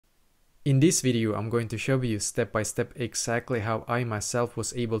In this video, I'm going to show you step by step exactly how I myself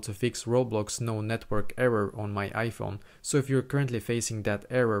was able to fix Roblox no network error on my iPhone. So if you're currently facing that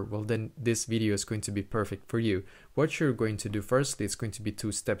error, well then this video is going to be perfect for you. What you're going to do firstly, it's going to be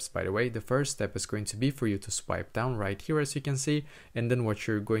 2 steps by the way. The first step is going to be for you to swipe down right here as you can see, and then what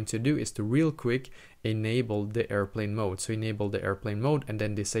you're going to do is to real quick enable the airplane mode. So enable the airplane mode and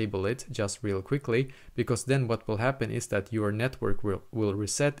then disable it just real quickly, because then what will happen is that your network will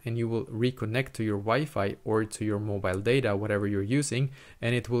reset and you will reconnect to your Wi-Fi or to your mobile data, whatever you're using,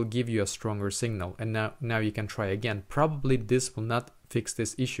 and it will give you a stronger signal. And now you can try again. Probably this will not fix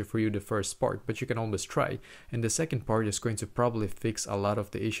this issue for you the first part, but you can always try. And the second part is going to probably fix a lot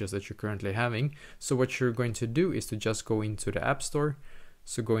of the issues that you're currently having. So what you're going to do is to just go into the App Store.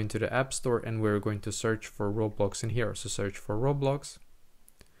 So go into the App Store and we're going to search for Roblox in here. So search for Roblox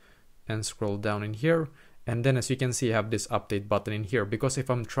and scroll down in here. And then as you can see, I have this update button in here, because if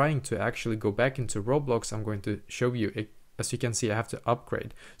I'm trying to actually go back into Roblox, I'm going to show you, as you can see, I have to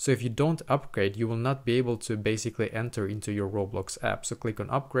upgrade. So if you don't upgrade, you will not be able to basically enter into your Roblox app. So click on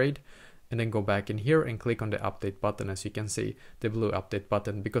upgrade and then go back in here and click on the update button, as you can see, the blue update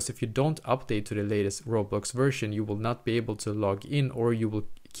button, because if you don't update to the latest Roblox version, you will not be able to log in, or you will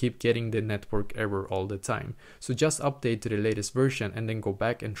keep getting the network error all the time. So just update to the latest version and then go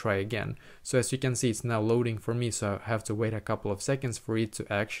back and try again. So as you can see, it's now loading for me, so I have to wait a couple of seconds for it to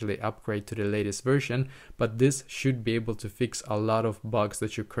actually upgrade to the latest version, but this should be able to fix a lot of bugs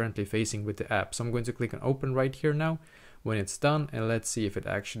that you're currently facing with the app. So I'm going to click on open right here now when it's done, and let's see if it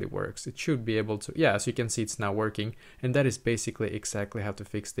actually works. It should be able to, yeah, as you can see, it's now working, and that is basically exactly how to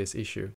fix this issue.